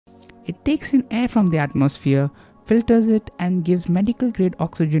It takes in air from the atmosphere, filters it, and gives medical grade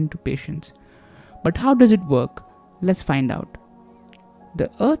oxygen to patients. But how does it work? Let's find out. The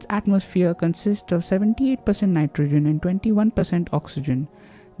Earth's atmosphere consists of 78% nitrogen and 21% oxygen.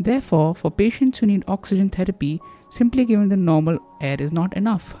 Therefore, for patients who need oxygen therapy, simply giving them normal air is not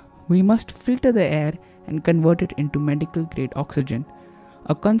enough. We must filter the air and convert it into medical grade oxygen.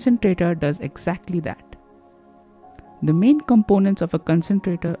 A concentrator does exactly that. The main components of a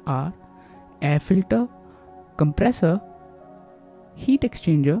concentrator are air filter, compressor, heat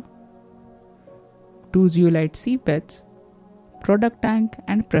exchanger, 2 zeolite sieve beds, product tank,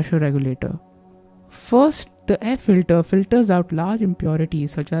 and pressure regulator. First, the air filter filters out large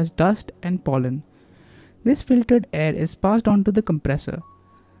impurities such as dust and pollen. This filtered air is passed on to the compressor.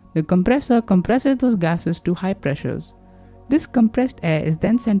 The compressor compresses those gases to high pressures. This compressed air is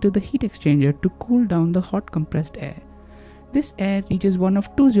then sent to the heat exchanger to cool down the hot compressed air. This air reaches one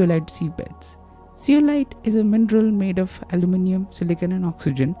of 2 zeolite sieve beds. Zeolite is a mineral made of aluminium, silicon, and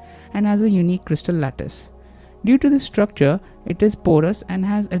oxygen and has a unique crystal lattice. Due to this structure, it is porous and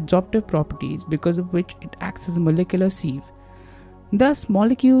has adsorptive properties, because of which it acts as a molecular sieve. Thus,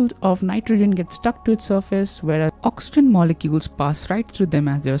 molecules of nitrogen get stuck to its surface, whereas oxygen molecules pass right through them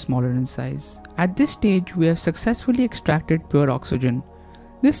as they are smaller in size. At this stage, we have successfully extracted pure oxygen.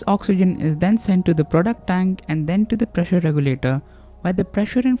 This oxygen is then sent to the product tank and then to the pressure regulator, where the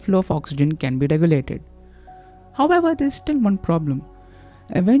pressure and flow of oxygen can be regulated. However, there is still one problem.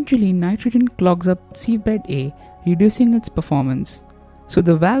 Eventually, nitrogen clogs up sieve bed A, reducing its performance. So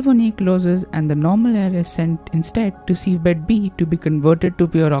the valve on A closes and the normal air is sent instead to sieve bed B to be converted to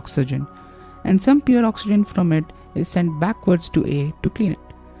pure oxygen, and some pure oxygen from it is sent backwards to A to clean it.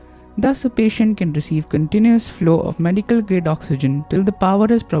 Thus, a patient can receive continuous flow of medical grade oxygen till the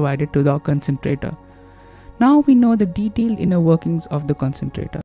power is provided to the concentrator. Now we know the detailed inner workings of the concentrator.